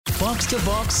Box to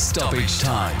Box Stoppage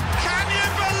Time. Can you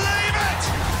believe it?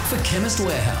 For Chemist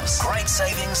Warehouse. Great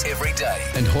savings every day.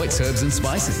 And Hoyt's Herbs and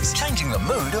Spices. Changing the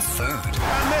mood of food.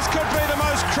 And this could be the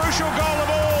most crucial goal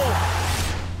of all.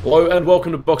 Hello and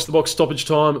welcome to Box Stoppage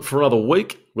Time for another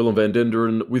week. Willem van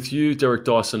Denderen with you, Derek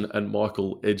Dyson and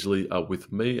Michael Edgley are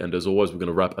with me. And as always, we're going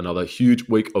to wrap another huge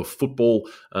week of football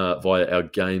via our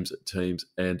games, teams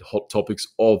and hot topics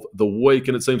of the week.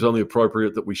 And it seems only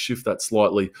appropriate that we shift that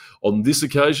slightly on this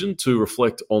occasion to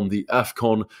reflect on the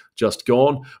AFCON just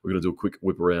gone. We're going to do a quick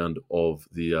whip around of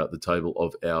the table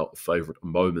of our favourite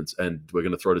moments. And we're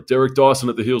going to throw to Derek Dyson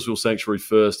at the Hillsville Sanctuary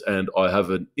first. And I have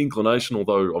an inclination,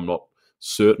 although I'm not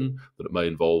certain, that it may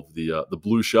involve the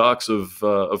Blue Sharks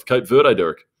of Cape Verde,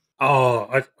 Derek. Oh,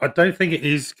 I don't think it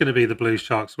is going to be the Blue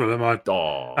Sharks, Willem.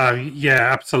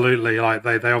 Yeah, absolutely. Like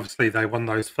they obviously they won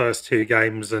those first two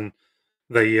games and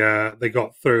they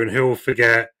got through. And who will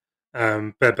forget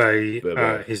Bebe.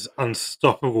 His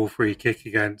unstoppable free kick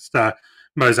against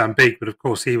Mozambique? But of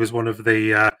course, he was one of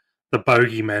the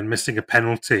bogeymen missing a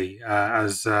penalty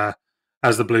as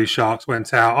the Blue Sharks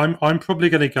went out. I'm probably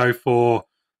going to go for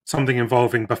something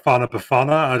involving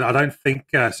Bafana. I don't think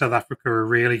South Africa are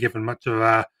really given much of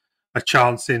a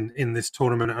chance in this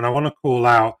tournament. And I want to call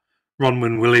out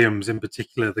Ronwen Williams in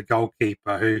particular, the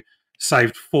goalkeeper, who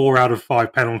saved 4 out of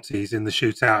 5 penalties in the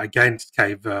shootout against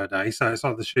Cape Verde. So it's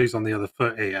like the shoes on the other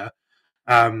foot here.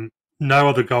 No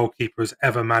other goalkeeper has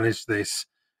ever managed this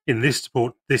in this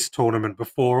tournament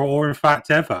before, or in fact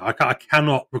ever. I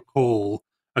cannot recall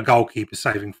a goalkeeper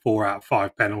saving 4 out of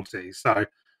 5 penalties. So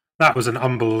that was an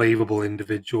unbelievable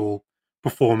individual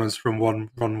performance from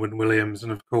Ronwen Williams,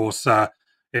 and of course,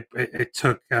 it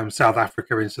took South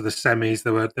Africa into the semis.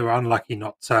 They were unlucky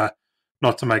not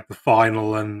to make the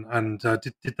final, and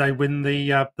did they win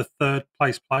the third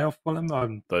place playoff,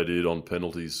 Willem? They did on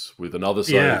penalties with another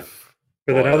save. Yeah,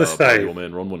 with another save. Your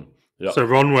man Ronwen. Yep. So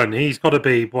Ronwen, he's got to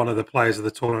be one of the players of the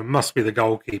tournament. Must be the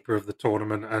goalkeeper of the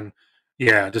tournament, and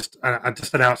yeah, just an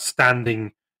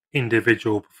outstanding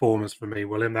individual performance for me,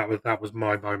 William. That was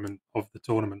my moment of the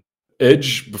tournament.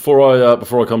 Edge, before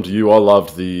I come to you, I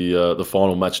loved the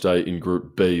final match day in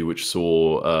Group B, which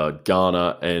saw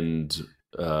Ghana and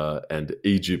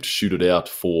Egypt shoot it out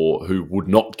for who would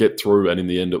not get through, and in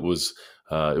the end, it was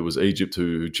Egypt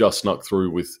who just snuck through,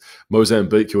 with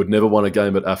Mozambique, who had never won a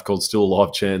game at AFCON, still a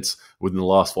live chance within the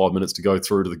last 5 minutes to go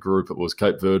through to the group. It was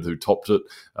Cape Verde who topped it.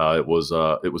 It was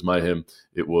mayhem.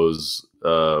 It was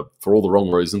for all the wrong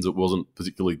reasons. It wasn't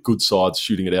particularly good sides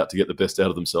shooting it out to get the best out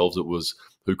of themselves. It was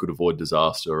who could avoid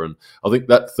disaster, and I think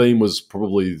that theme was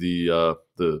probably the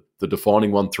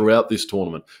defining one throughout this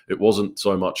tournament. It wasn't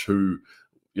so much who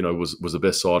was the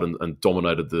best side and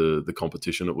dominated the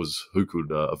competition. It was who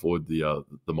could avoid the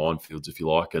minefields, if you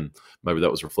like, and maybe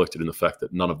that was reflected in the fact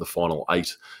that none of the final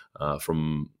 8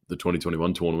 from the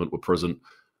 2021 tournament were present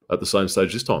at the same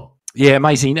stage this time. Yeah,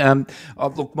 amazing.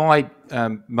 Look, my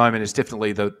moment is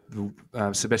definitely the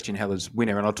Sebastian Haller's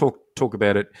winner, and I'll talk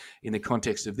about it in the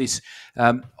context of this.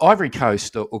 Ivory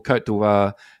Coast or Côte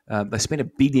d'Ivoire, they spent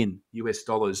 $1 billion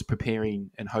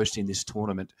preparing and hosting this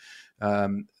tournament.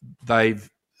 The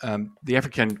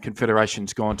African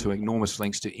Confederation's gone to enormous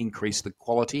lengths to increase the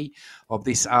quality of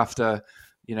this after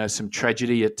some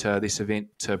tragedy at this event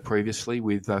previously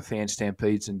with fan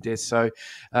stampedes and deaths. So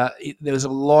there was a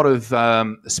lot of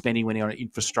spending went on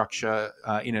infrastructure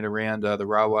in and around the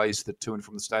railways that to and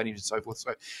from the stadiums and so forth.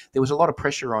 So there was a lot of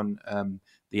pressure on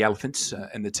the Elephants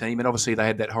and the team, and obviously they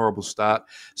had that horrible start.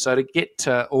 So to get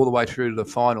all the way through to the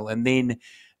final, and then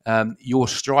your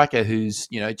striker, who's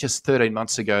just 13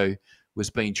 months ago was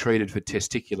being treated for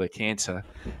testicular cancer,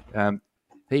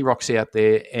 he rocks out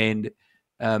there and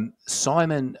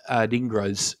Simon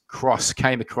Dingro's cross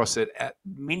came across it at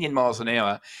a million miles an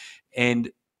hour,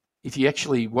 and if you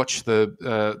actually watch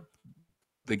the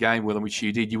game, Willem, which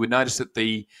you did, you would notice that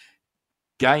the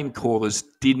game callers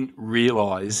didn't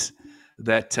realise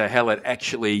that Hallett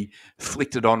actually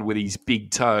flicked it on with his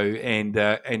big toe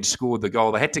and scored the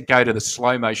goal. They had to go to the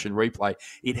slow motion replay.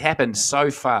 It happened so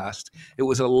fast. It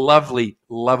was a lovely,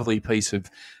 lovely piece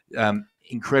of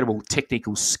incredible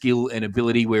technical skill and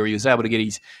ability where he was able to get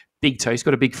his big toe. He's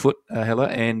got a big foot, Heller,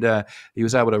 and he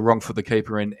was able to wrong foot the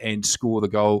keeper and score the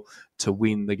goal to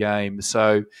win the game.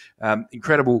 So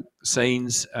incredible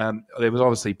scenes. There was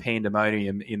obviously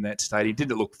pandemonium in that stadium.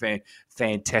 Didn't it look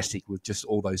fantastic with just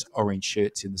all those orange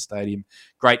shirts in the stadium?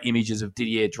 Great images of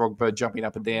Didier Drogba jumping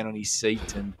up and down on his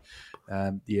seat, and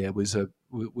it was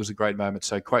a great moment.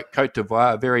 So Côte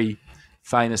d'Ivoire, a very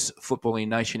famous footballing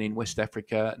nation in West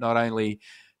Africa. Not only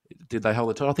did they hold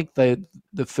the title, I think they're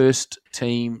the first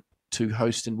team to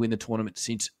host and win the tournament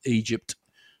since Egypt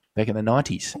back in the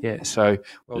 90s. Yeah, so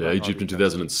Egypt in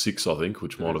 2006, I think,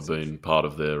 which might have been part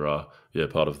of their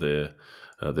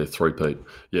their three-peat.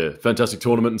 Yeah, fantastic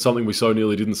tournament, and something we so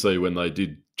nearly didn't see when they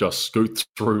did just scoot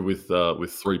through with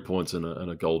 3 points and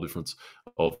a goal difference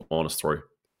of -3.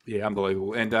 Yeah,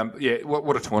 unbelievable. And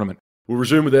what a tournament. We'll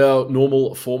resume with our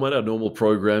normal format, our normal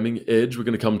programming. Edge, we're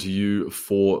going to come to you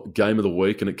for Game of the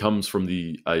Week, and it comes from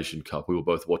the Asian Cup. We were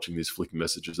both watching this, flicking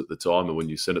messages at the time, and when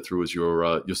you sent it through as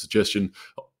your suggestion,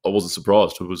 I wasn't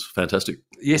surprised. It was fantastic.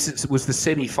 Yes, it was the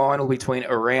semi-final between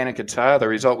Iran and Qatar. The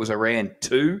result was Iran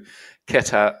 2,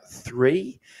 Qatar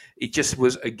 3. It just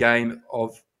was a game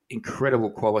of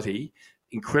incredible quality,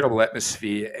 incredible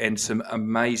atmosphere, and some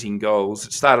amazing goals.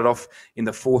 It started off in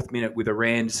the 4th minute with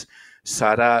Iran's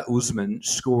Sardar Uzman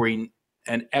scoring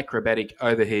an acrobatic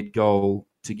overhead goal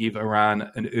to give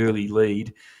Iran an early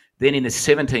lead. Then in the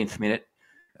 17th minute,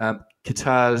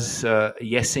 Qatar's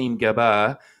Yassim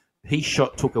Gabar, his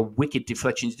shot took a wicked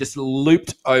deflection, just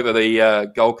looped over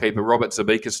the goalkeeper, Robert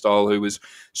Zabika style, who was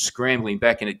scrambling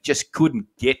back, and it just couldn't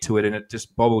get to it, and it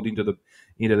just bobbled into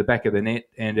the back of the net,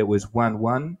 and it was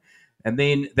 1-1. And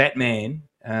then that man,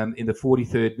 in the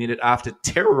 43rd minute, after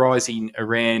terrorising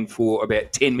Iran for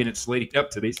about 10 minutes leading up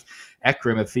to this,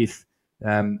 Akram Afif,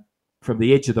 from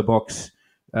the edge of the box,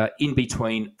 in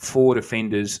between 4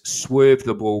 defenders, swerved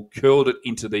the ball, curled it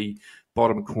into the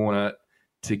bottom corner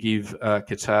to give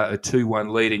Qatar a 2-1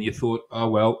 lead. And you thought, oh,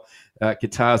 well,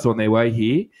 Qatar's on their way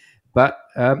here. But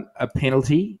a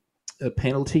penalty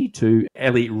to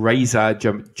Ali Reza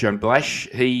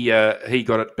Junblash. He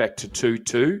got it back to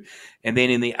 2-2. And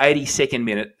then in the 82nd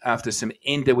minute, after some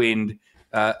end-to-end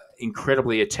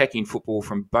incredibly attacking football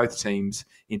from both teams,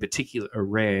 in particular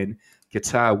Iran,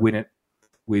 Qatar win it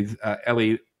with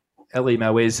Ali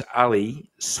Mawez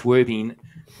Ali swerving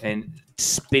and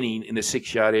spinning in the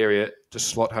 6-yard area to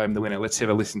slot home the winner. Let's have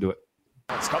a listen to it.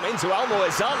 It's come into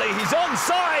Almoez Ali. He's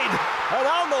onside. And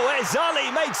Almoez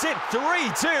Ali makes it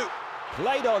 3-2.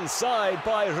 Played onside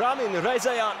by Ramin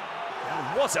Rezayan.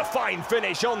 And what a fine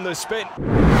finish on the spin.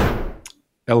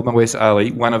 Almoez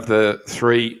Ali, one of the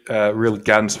 3 real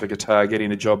guns for Qatar getting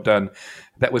the job done.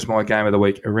 That was my game of the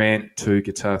week. Iran 2,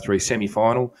 Qatar 3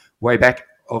 semi-final, way back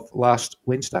of last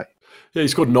Wednesday. Yeah, he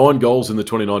scored 9 goals in the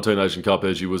 2019 Asian Cup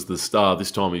as he was the star.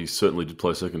 This time he certainly did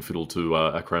play second fiddle to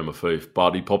Akram Afif,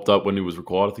 but he popped up when he was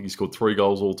required. I think he scored 3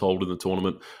 goals all told in the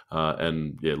tournament,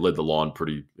 and led the line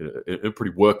in a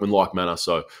pretty workmanlike manner.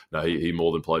 So no, he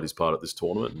more than played his part at this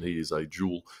tournament, and he is a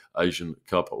dual Asian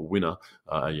Cup winner.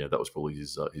 That was probably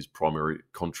his primary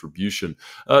contribution.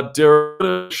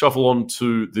 Derek, shuffle on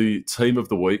to the team of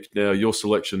the week. Now, your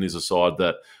selection is a side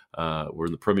that were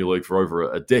in the Premier League for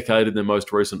over a decade in their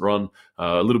most recent run.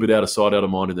 A little bit out of sight, out of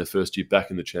mind in their first year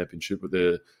back in the Championship, but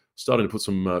they're starting to put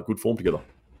some good form together.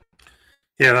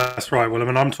 Yeah, that's right. Well, I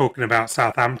mean, I'm talking about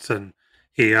Southampton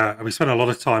here. We spent a lot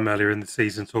of time earlier in the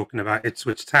season talking about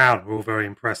Ipswich Town. We're all very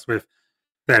impressed with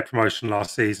their promotion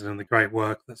last season and the great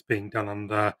work that's being done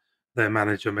under their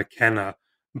manager, McKenna.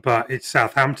 But it's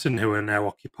Southampton who are now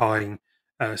occupying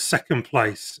second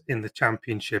place in the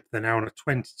Championship. They're now on a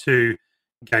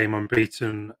 22-game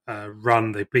unbeaten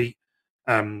run. They beat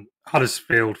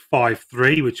Huddersfield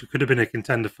 5-3, which could have been a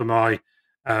contender for my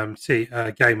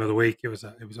game of the week. It was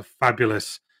a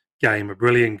fabulous game, a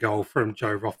brilliant goal from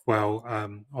Joe Rothwell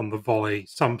on the volley,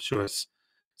 sumptuous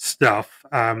stuff,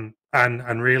 and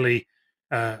really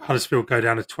Huddersfield go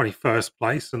down to 21st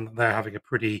place, and they're having a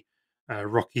pretty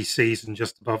rocky season,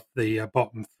 just above the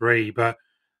bottom 3. But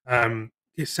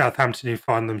it's Southampton who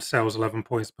find themselves 11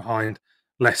 points behind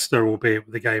Leicester, albeit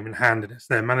with the game in hand, and it's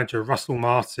their manager Russell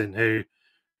Martin, who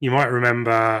you might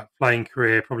remember playing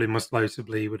career probably most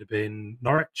notably would have been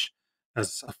Norwich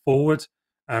as a forward.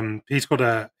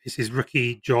 It's his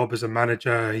rookie job as a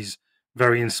manager. He's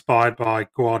very inspired by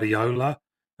Guardiola.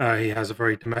 He has a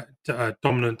very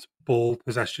dominant ball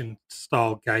possession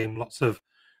style game, lots of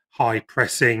high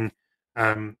pressing.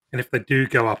 And if they do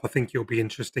go up, I think it'll be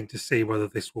interesting to see whether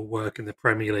this will work in the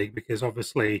Premier League, because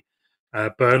obviously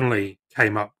Burnley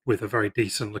came up with a very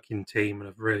decent looking team and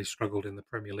have really struggled in the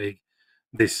Premier League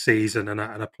this season. And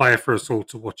a player for us all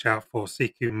to watch out for,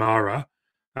 Siku Mara,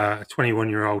 a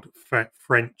 21-year-old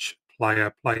French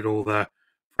player, played all the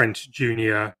French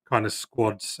junior kind of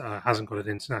squads, hasn't got an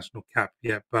international cap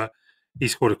yet, but he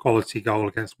scored a quality goal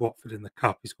against Watford in the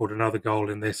Cup. He scored another goal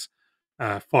in this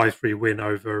 5-3 win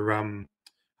over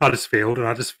Huddersfield, and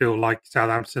I just feel like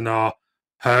Southampton are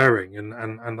purring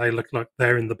and they look like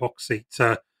they're in the box seat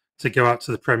to go out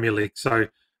to the Premier League. So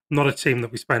not a team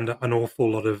that we spend an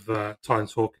awful lot of time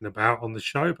talking about on the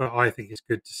show, but I think it's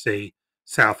good to see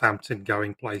Southampton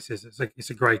going places. It's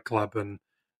a great club, and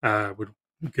would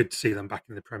good to see them back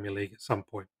in the Premier League at some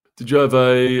point. Did you have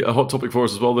a hot topic for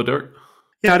us as well there, Derek?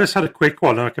 Yeah, I just had a quick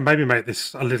one. I can maybe make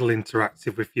this a little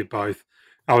interactive with you both.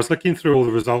 I was looking through all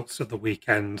the results at the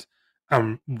weekend.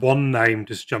 One name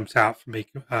just jumped out for me,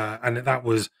 and that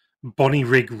was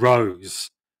Bonnyrigg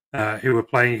Rose, who were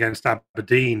playing against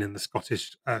Aberdeen in the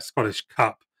Scottish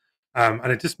Cup.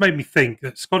 And it just made me think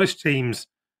that Scottish teams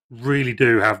really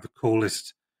do have the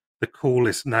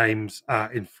coolest names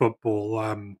in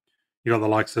football. You got the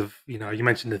likes of, you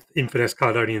mentioned the Inverness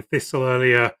Caledonian Thistle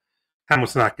earlier,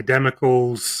 Hamilton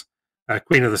Academicals,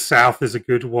 Queen of the South is a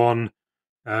good one,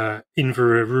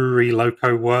 Inverurie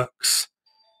Loco Works,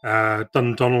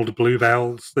 Dundonald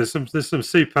Bluebells. There's some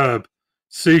superb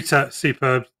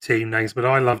team names, but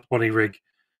I loved Bonnyrigg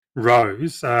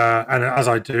Rose, and as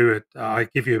I do it, I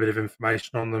give you a bit of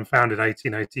information on them. Founded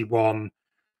 1881,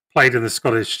 played in the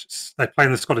Scottish. They play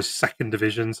in the Scottish Second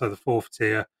Division, so the fourth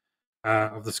tier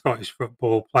of the Scottish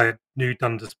football. Play at New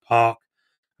Dundas Park,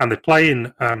 and they play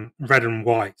in red and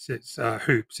white. It's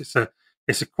hoops.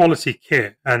 It's a quality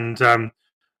kit, and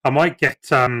I might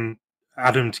get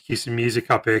Adam to cue some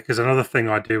music up here, because another thing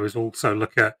I do is also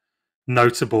look at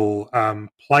notable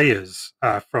players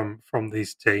from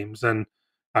these teams, and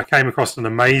I came across an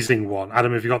amazing one.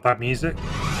 Adam, have you got that music?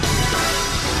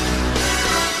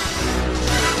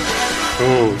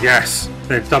 Oh, yes.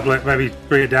 They double it, maybe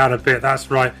bring it down a bit. That's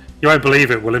right. You won't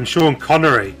believe it, William. Sean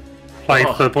Connery played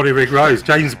for Bonnyrigg Rose.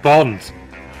 James Bond,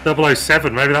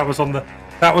 007. Maybe that was on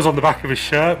the back of his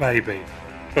shirt, maybe.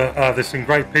 But there's some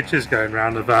great pictures going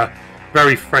around of a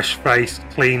very fresh-faced,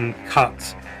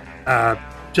 clean-cut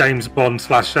James Bond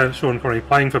 / Sean Connery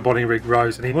playing for Bonnyrigg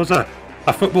Rose, and he was a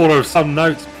footballer of some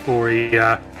note before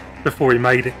he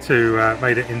made it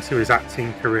into his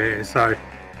acting career. So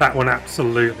that one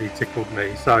absolutely tickled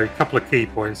me. So a couple of key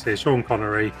points here: Sean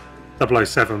Connery,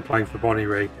 007, playing for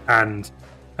Bonnyrigg, and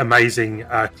amazing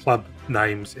club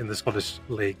names in the Scottish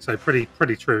League. So pretty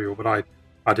trivial, but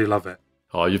I do love it.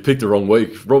 Oh, you've picked the wrong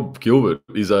week. Rob Gilbert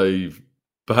is a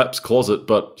perhaps closet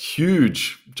but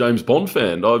huge James Bond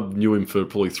fan. I knew him for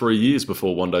probably 3 years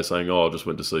before one day saying, I just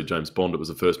went to see James Bond. It was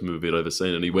the first movie I'd ever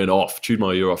seen. And he went off, chewed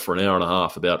my ear off for an hour and a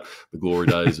half about the glory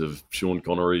days of Sean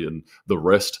Connery and the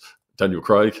rest. Daniel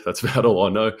Craig, that's about all I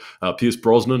know. Pierce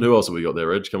Brosnan, who else have we got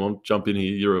there, Edge? Come on, jump in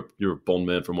here. You're a Bond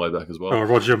man from way back as well.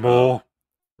 Roger Moore.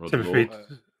 Timothy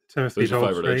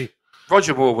Daltrey.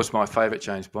 Roger Moore was my favourite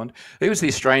James Bond. He was the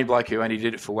Australian bloke who only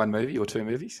did it for one movie or two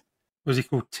movies. Was he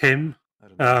called Tim?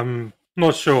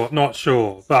 Not sure.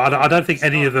 But I don't think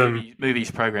any of them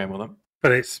movies program with them.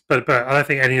 But I don't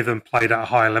think any of them played at a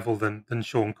higher level than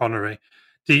Sean Connery.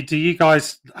 Do you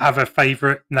guys have a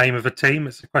favourite name of a team?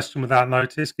 It's a question without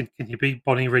notice. Can you beat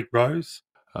Bonnyrigg Rose?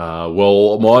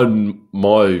 Well,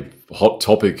 my hot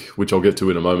topic, which I'll get to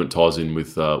in a moment, ties in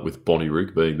with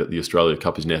Bonnyrigg, being that the Australia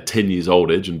Cup is now 10 years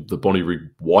old, Edge, and the Bonnyrigg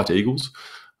White Eagles,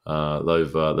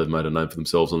 they've made a name for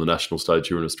themselves on the national stage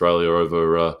here in Australia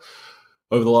over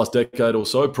the last decade or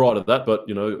so. Prior to that, but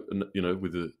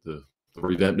with the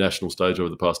revamped national stage over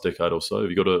the past decade or so,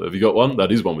 have you got one?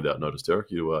 That is one without notice,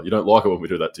 Derek. You don't like it when we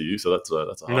do that to you, so that's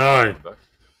a hard one.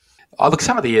 I look,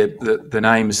 some of the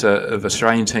names of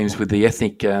Australian teams with the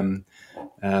ethnic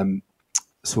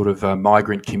sort of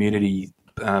migrant community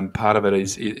part of it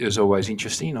is always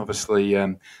interesting. Obviously,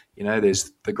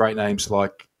 there's the great names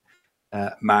like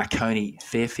Marconi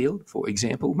Fairfield, for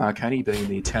example. Marconi being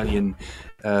the Italian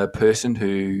person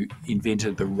who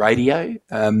invented the radio.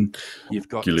 You've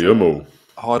got Guillermo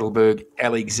Heidelberg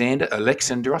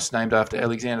Alexandros, named after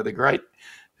Alexander the Great,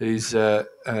 who's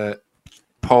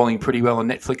polling pretty well on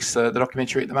Netflix, the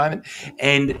documentary at the moment.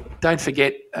 And don't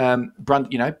forget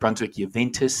Brunswick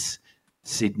Juventus,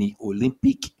 Sydney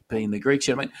Olympic being the Greeks.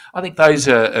 I think those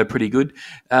are pretty good.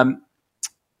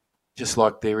 Just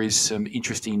like there is some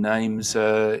interesting names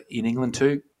in England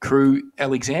too. Crewe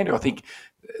Alexander, I think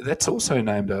that's also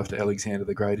named after Alexander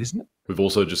the Great, isn't it? We've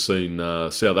also just seen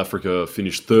South Africa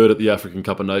finish third at the African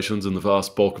Cup of Nations, and the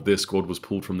vast bulk of their squad was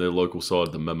pulled from their local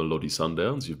side, the Mamelodi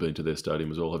Sundowns. You've been to their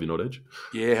stadium as well, have you not, Edge?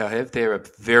 Yeah, I have. They're a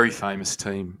very famous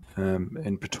team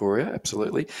in Pretoria,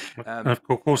 absolutely. And of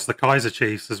course, the Kaiser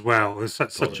Chiefs as well. It's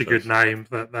such a good name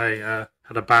that they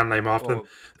had a band name after them.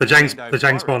 The James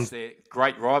Bond. They're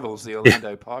great rivals, the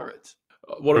Orlando Pirates.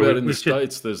 What about in the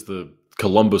States? There's the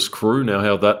Columbus Crew. Now,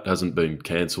 how that hasn't been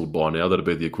cancelled by now, that'd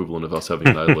be the equivalent of us having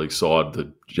an A-League side,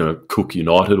 Cook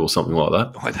United or something like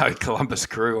that. I know, Columbus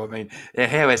Crew. I mean,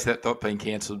 how has that not been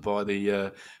cancelled by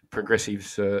the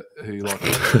progressives who like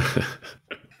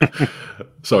it?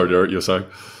 Sorry, Derek, you're saying?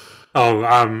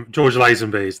 George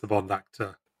Lazenby is the Bond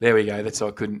actor. There we go. That's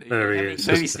I couldn't. There he is.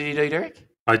 How many movies did he do, Derek?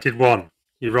 I did one.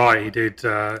 You're right. He did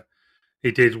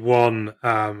he did one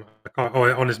on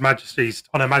Her Majesty's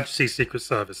Secret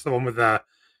Service, the one with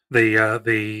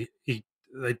they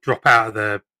drop out of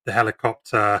the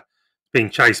helicopter, being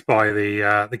chased by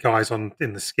the guys in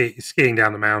the skiing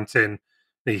down the mountain.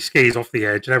 And he skis off the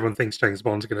edge, and everyone thinks James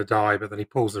Bond's going to die, but then he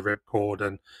pulls the ripcord,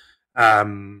 and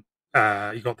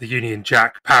you got the Union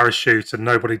Jack parachute, and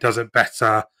nobody does it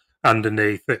better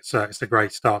underneath. It's a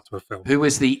great start to a film. Who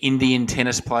was the Indian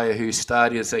tennis player who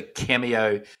starred as a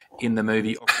cameo in the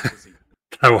movie Octopussy?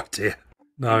 No idea.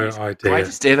 No idea.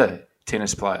 Greatest ever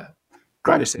tennis player.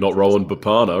 Greatest ever. Not Rowan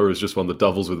Bapana, who's just won the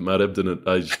doubles with Matt Ebden at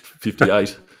age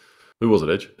 58. Who was it,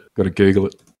 Edge? Got to Google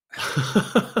it.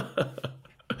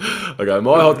 Okay,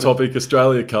 my hot topic,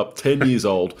 Australia Cup, 10 years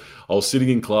old. I was sitting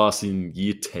in class in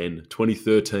year 10,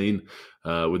 2013,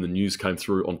 when the news came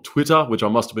through on Twitter, which I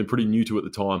must have been pretty new to at the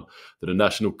time, that a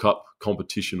National Cup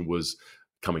competition was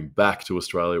coming back to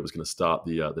Australia. It was going to start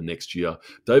the next year.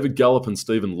 David Gallop and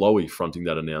Stephen Lowy fronting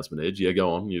that announcement, Edge. Yeah,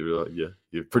 go on.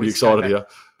 You're pretty excited here.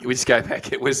 We just go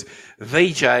back. It was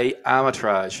Vijay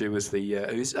Armitage, who was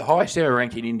who's the highest ever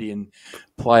ranking Indian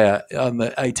player on the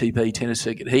ATP tennis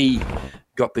circuit. He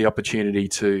got the opportunity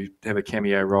to have a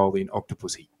cameo role in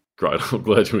Octopussy. Great. I'm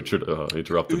glad you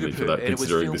interrupted me for that,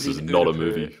 considering this is not a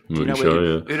movie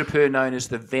show. Udaipur, known as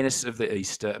the Venice of the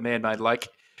East, a man-made lake,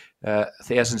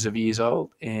 thousands of years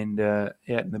old, and out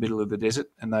in the middle of the desert,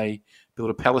 and they built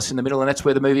a palace in the middle, and that's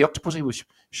where the movie Octopussy was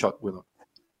shot with them.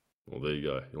 Well, there you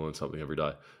go. You learn something every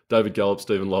day. David Gallop,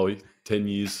 Stephen Lowy, 10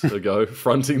 years ago,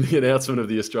 fronting the announcement of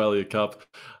the Australia Cup.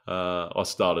 That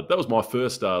was my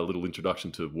first little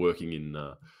introduction to working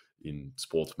in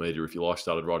sports media, if you like.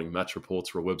 Started writing match reports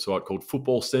for a website called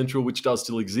Football Central, which does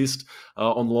still exist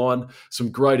online. Some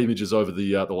great images over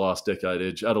the last decade,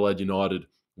 Edge. Adelaide United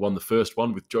won the first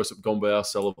one with Joseph Gombau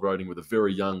celebrating with a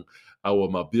very young Awa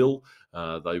Mabil.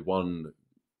 They won.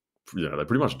 They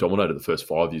pretty much dominated the first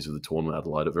 5 years of the tournament.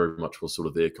 Adelaide, it very much was sort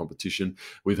of their competition.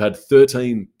 We've had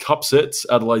 13 cup sets.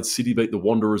 Adelaide City beat the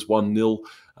Wanderers 1-0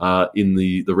 in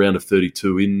the round of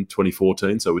 32 in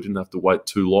 2014, so we didn't have to wait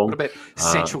too long. What about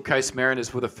Central Coast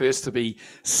Mariners were the first to be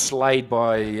slayed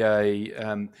by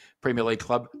a Premier League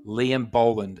club, Liam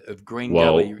Boland of Green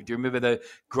Gully. Do you remember the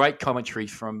great commentary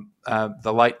from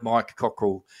the late Mike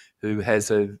Cockrell, who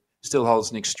still holds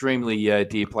an extremely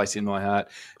dear place in my heart.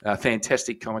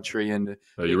 Fantastic commentary. And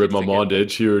you read my mind,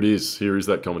 Edge. Here it is. Here is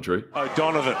that commentary.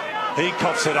 O'Donovan, he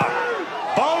coughs it up.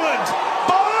 Boland!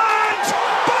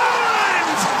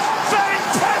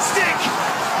 Fantastic!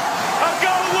 A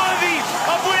goal worthy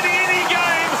of winning any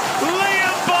game.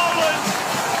 Liam Boland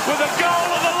with a goal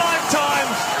of a lifetime.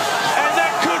 And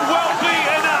that could well be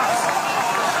enough.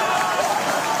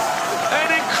 An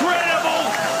incredible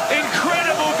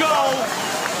goal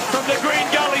from the Green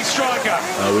Gully striker.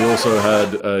 We also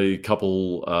had a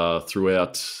couple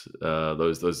throughout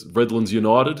those Redlands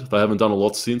United. They haven't done a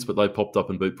lot since, but they popped up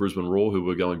and beat Brisbane Roar, who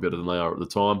were going better than they are at the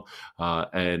time.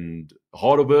 And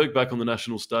Heidelberg back on the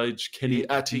national stage. Kenny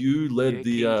Attieu led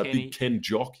big Ken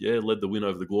Jock, led the win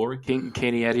over the Glory.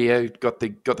 Kenny Attieu got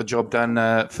the job done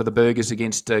for the Burgers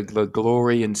against the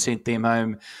Glory and sent them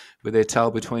home with their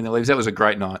tail between their legs. That was a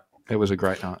great night.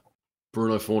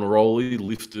 Bruno Fornaroli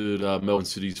lifted Melbourne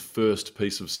City's first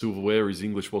piece of silverware. His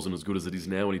English wasn't as good as it is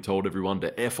now, and he told everyone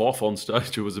to F off on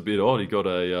stage. It was a bit odd. He got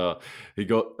a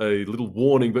little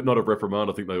warning, but not a reprimand.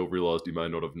 I think they all realised he may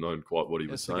not have known quite what he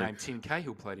was saying. That's the game Tim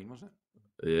Cahill played in, wasn't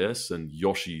it? Yes, and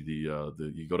Yoshi, the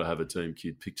you got to have a team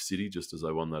kid, picked City just as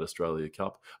they won that Australia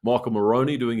Cup. Michael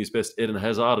Maroney doing his best Eden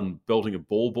Hazard and belting a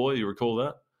ball boy. You recall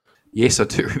that? Yes, I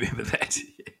do remember that.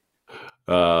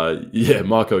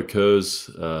 Marco Kurz,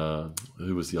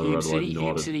 who was the other Adelaide United?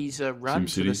 Hume City's run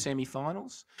to the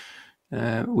semi-finals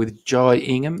with Jai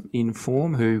Ingham in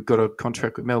form, who got a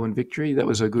contract with Melbourne Victory. That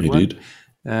was a good one. He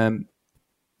did.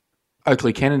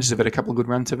 Oakley Cannons have had a couple of good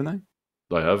runs, haven't they?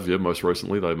 They have, yeah. Most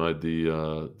recently, they made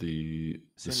the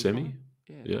semi.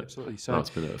 Yeah, absolutely. So it's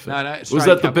been perfect. No, was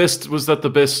that the best? Was that the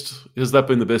best? Has that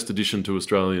been the best addition to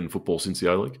Australian football since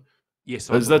the A-League?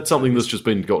 Yes, is that something that's just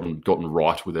been gotten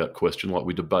right without question? Like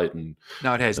we debate and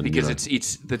no, it has because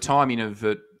it's the timing of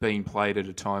it being played at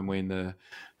a time when the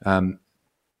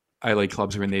A-League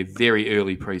clubs are in their very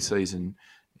early pre-season,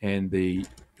 and the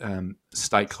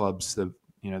state clubs, the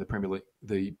Premier League,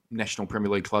 the National Premier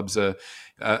League clubs are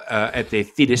at their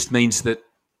fittest, means that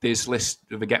there's less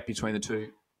of a gap between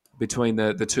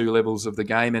the two levels of the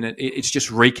game, and it's just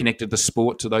reconnected the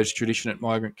sport to those traditional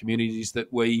migrant communities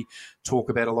that we talk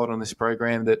about a lot on this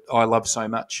program that I love so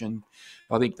much, and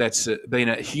I think that's been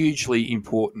a hugely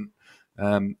important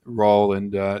role,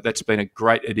 and that's been a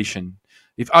great addition.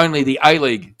 If only the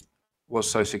A-League was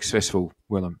so successful,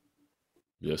 Willem.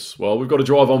 Yes, well, we've got to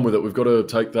drive on with it. We've got to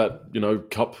take that,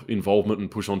 cup involvement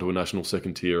and push on to a national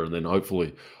second tier, and then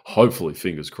hopefully,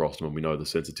 fingers crossed. I mean, we know the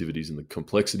sensitivities and the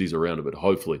complexities around it, but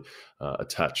hopefully,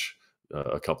 attach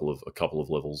a couple of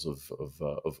levels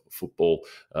of football.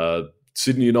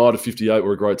 Sydney United 58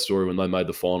 were a great story when they made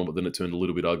the final, but then it turned a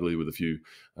little bit ugly with a few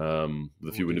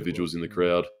individuals in the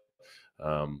crowd.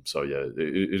 So yeah,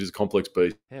 it is a complex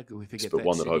beast, How could we forget but that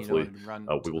one that Sydney hopefully United run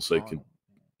we to will the see. final?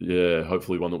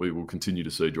 Hopefully one that we will continue to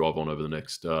see drive on over the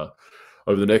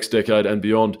next decade and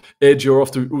beyond. Ed, you're off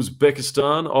to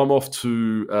Uzbekistan. I'm off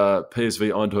to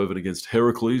PSV Eindhoven against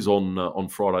Heracles on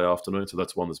Friday afternoon. So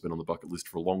that's one that's been on the bucket list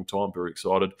for a long time. Very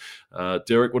excited.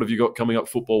 Derek, what have you got coming up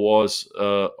football-wise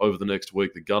over the next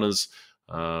week? The Gunners,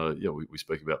 we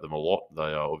speak about them a lot.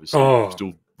 They are obviously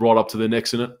still right up to their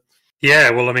necks in it. Yeah,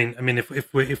 well, I mean,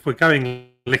 if we're going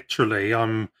literally,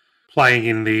 I'm playing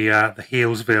in the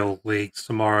Healesville leagues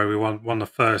tomorrow. We won the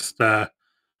first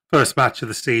match of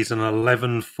the season,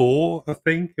 11-4, I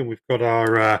think, and we've got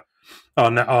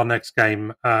our next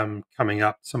game coming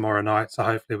up tomorrow night. So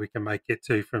hopefully we can make it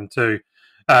 2-2.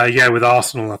 With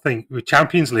Arsenal, I think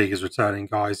Champions League is returning,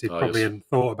 guys. You probably hadn't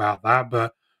thought about that,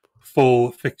 but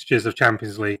full fixtures of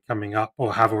Champions League coming up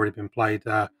or have already been played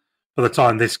by the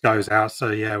time this goes out.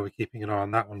 So yeah, we're keeping an eye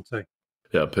on that one too.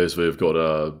 Yeah, PSV have got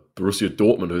Borussia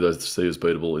Dortmund, who they see as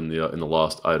beatable in the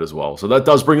last 8 as well. So that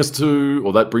does bring us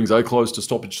that brings a close to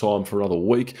stoppage time for another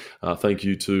week. Thank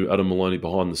you to Adam Maloney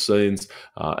behind the scenes,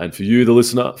 and for you, the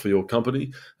listener, for your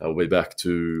company. We'll be back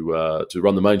to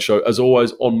run the main show as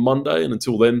always on Monday. And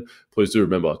until then, please do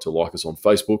remember to like us on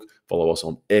Facebook, follow us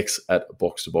on X at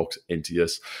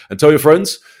BoxToBoxNTS, and tell your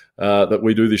friends that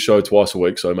we do this show twice a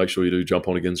week, so make sure you do jump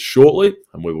on again shortly,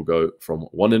 and we will go from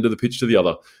one end of the pitch to the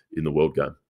other in the World Game.